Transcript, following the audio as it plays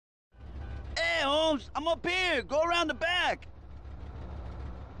Holmes. I'm up here. Go around the back.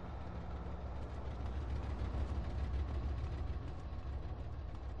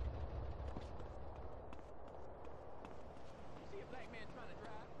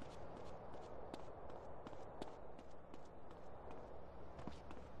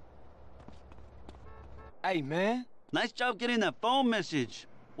 Hey, man. Nice job getting that phone message.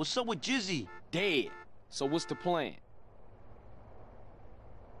 What's up with Jizzy? Dead. So what's the plan?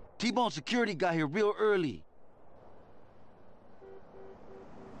 T-Bone security got here real early.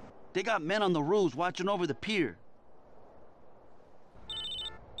 They got men on the roofs watching over the pier.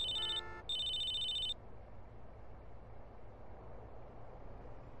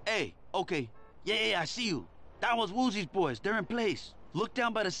 Hey, okay. Yeah, I see you. That was Woozy's boys. They're in place. Look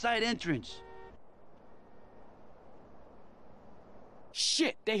down by the side entrance.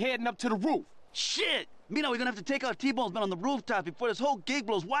 Shit, they heading up to the roof. Shit! Mina, we're gonna have to take out T-Bone's men on the rooftop before this whole gig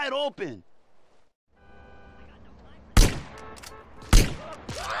blows wide open.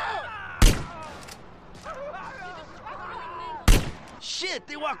 Shit,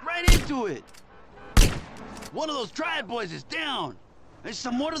 they walked right into it. One of those triad boys is down. There's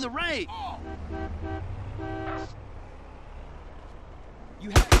some more to the right. You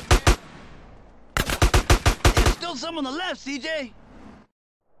have... There's still some on the left, CJ.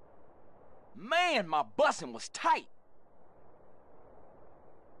 Man, my busing was tight.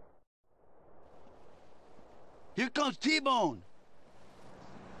 Here comes T-Bone.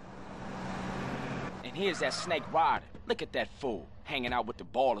 And here's that snake rider. Look at that fool, hanging out with the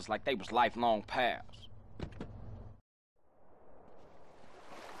ballers like they was lifelong pals.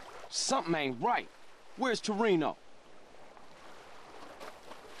 Something ain't right. Where's Torino?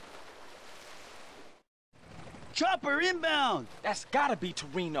 Chopper inbound. That's gotta be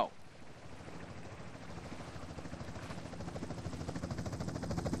Torino.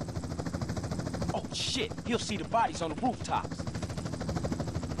 Oh shit, he'll see the bodies on the rooftops.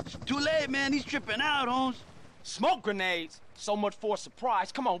 It's too late, man. He's tripping out, Holmes. Smoke grenades? So much for a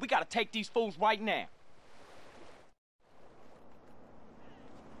surprise. Come on, we gotta take these fools right now.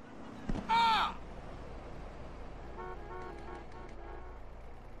 Ah!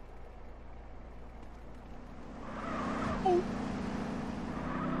 Ooh.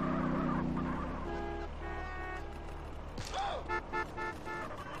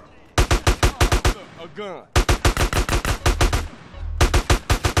 A gun.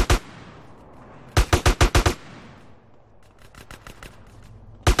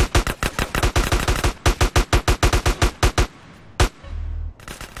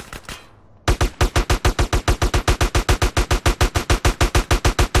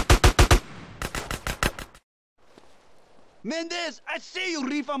 Mendez, I see you,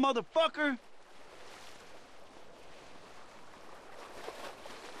 Rifa motherfucker!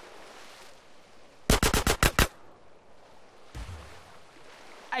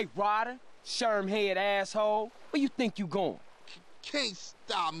 Hey, Ryder, sherm-head asshole, where you think you going? Can't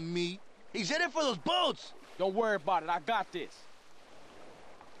stop me. He's headed for those boats! Don't worry about it, I got this.